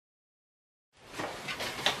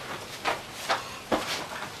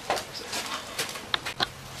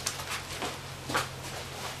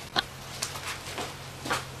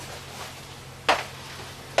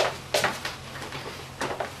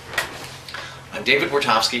I'm David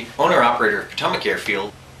Wartofsky, owner-operator of Potomac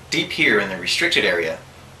Airfield, deep here in the restricted area,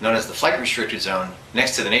 known as the Flight Restricted Zone,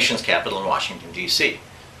 next to the nation's capital in Washington, D.C.,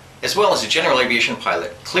 as well as a general aviation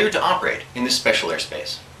pilot cleared to operate in this special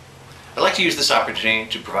airspace. I'd like to use this opportunity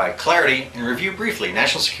to provide clarity and review briefly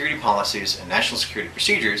national security policies and national security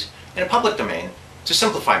procedures in a public domain to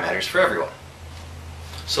simplify matters for everyone.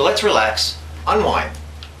 So let's relax, unwind,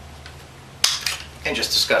 and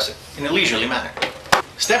just discuss it in a leisurely manner.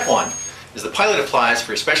 Step 1 is the pilot applies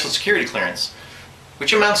for a special security clearance,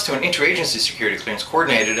 which amounts to an interagency security clearance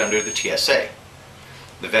coordinated under the TSA.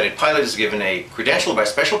 The vetted pilot is given a credential by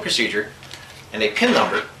special procedure and a PIN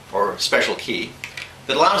number, or special key,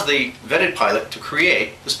 that allows the vetted pilot to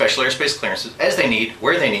create the special airspace clearances as they need,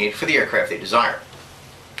 where they need, for the aircraft they desire.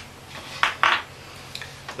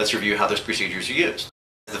 Let's review how those procedures are used.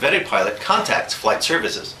 The vetted pilot contacts flight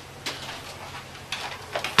services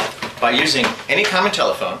by using any common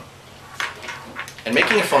telephone and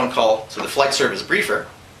making a phone call to the flight service briefer.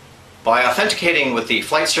 By authenticating with the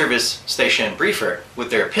flight service station briefer with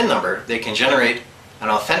their PIN number, they can generate an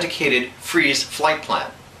authenticated freeze flight plan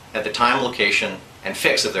at the time, location, and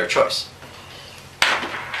fix of their choice.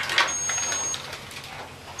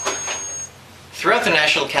 Throughout the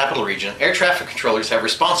National Capital Region, air traffic controllers have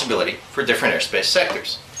responsibility for different airspace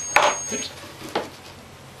sectors. Oops.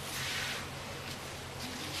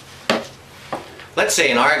 Let's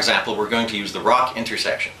say in our example we're going to use the Rock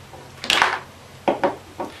intersection.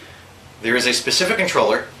 There is a specific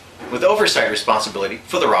controller with oversight responsibility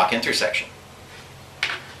for the Rock intersection.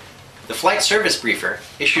 The flight service briefer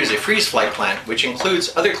issues a freeze flight plan which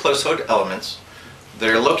includes other close-hold elements that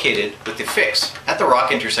are located with the fix at the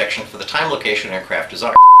Rock intersection for the time, location, aircraft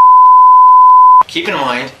desired. Keep in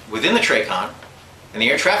mind, within the TRACON and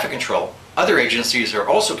the air traffic control, other agencies are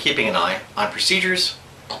also keeping an eye on procedures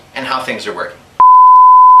and how things are working.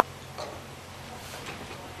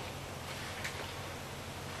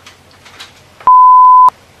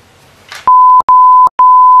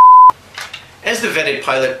 As the vetted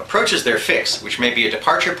pilot approaches their fix, which may be a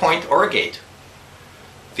departure point or a gate,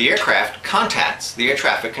 the aircraft contacts the air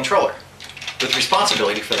traffic controller with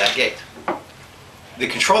responsibility for that gate. The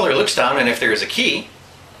controller looks down and if there is a key,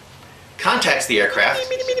 contacts the aircraft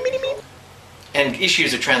and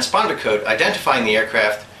issues a transponder code identifying the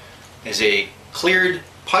aircraft as a cleared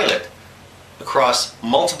pilot across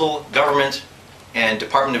multiple government and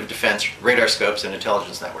Department of Defense radar scopes and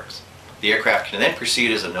intelligence networks. The aircraft can then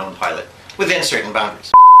proceed as a known pilot within certain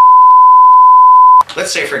boundaries.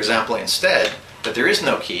 Let's say, for example, instead, that there is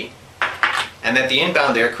no key and that the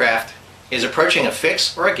inbound aircraft is approaching a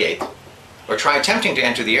fix or a gate or attempting to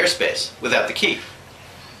enter the airspace without the key.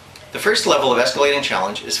 The first level of escalating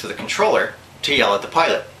challenge is for the controller to yell at the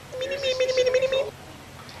pilot.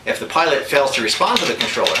 If the pilot fails to respond to the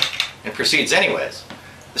controller and proceeds anyways,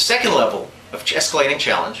 the second level of escalating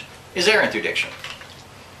challenge is air interdiction.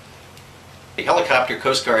 The helicopter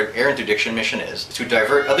Coast Guard air interdiction mission is to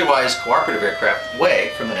divert otherwise cooperative aircraft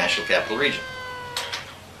away from the National Capital Region.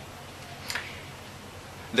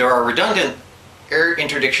 There are redundant air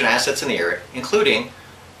interdiction assets in the area, including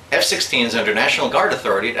F-16s under National Guard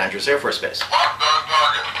authority at Andrews Air Force Base.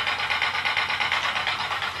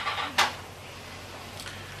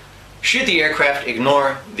 Should the aircraft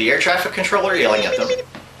ignore the air traffic controller yelling at them,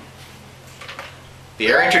 the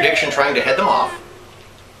air interdiction trying to head them off,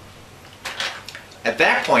 at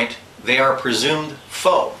that point, they are presumed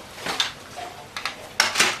foe,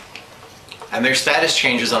 and their status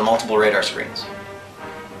changes on multiple radar screens.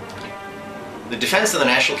 The defense of the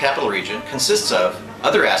National Capital Region consists of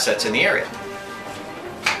other assets in the area.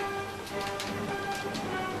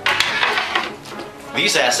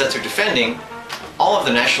 These assets are defending all of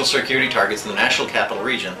the national security targets in the National Capital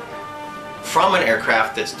Region from an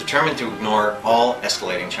aircraft that's determined to ignore all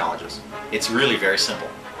escalating challenges. It's really very simple.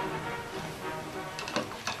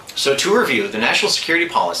 So to review, the national security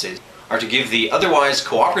policies are to give the otherwise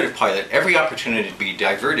cooperative pilot every opportunity to be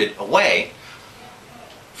diverted away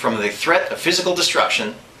from the threat of physical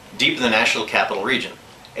destruction deep in the National Capital Region.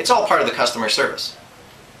 It's all part of the customer service.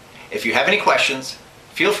 If you have any questions,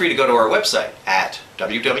 feel free to go to our website at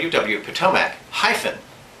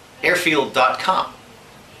www.potomac-airfield.com.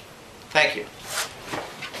 Thank you.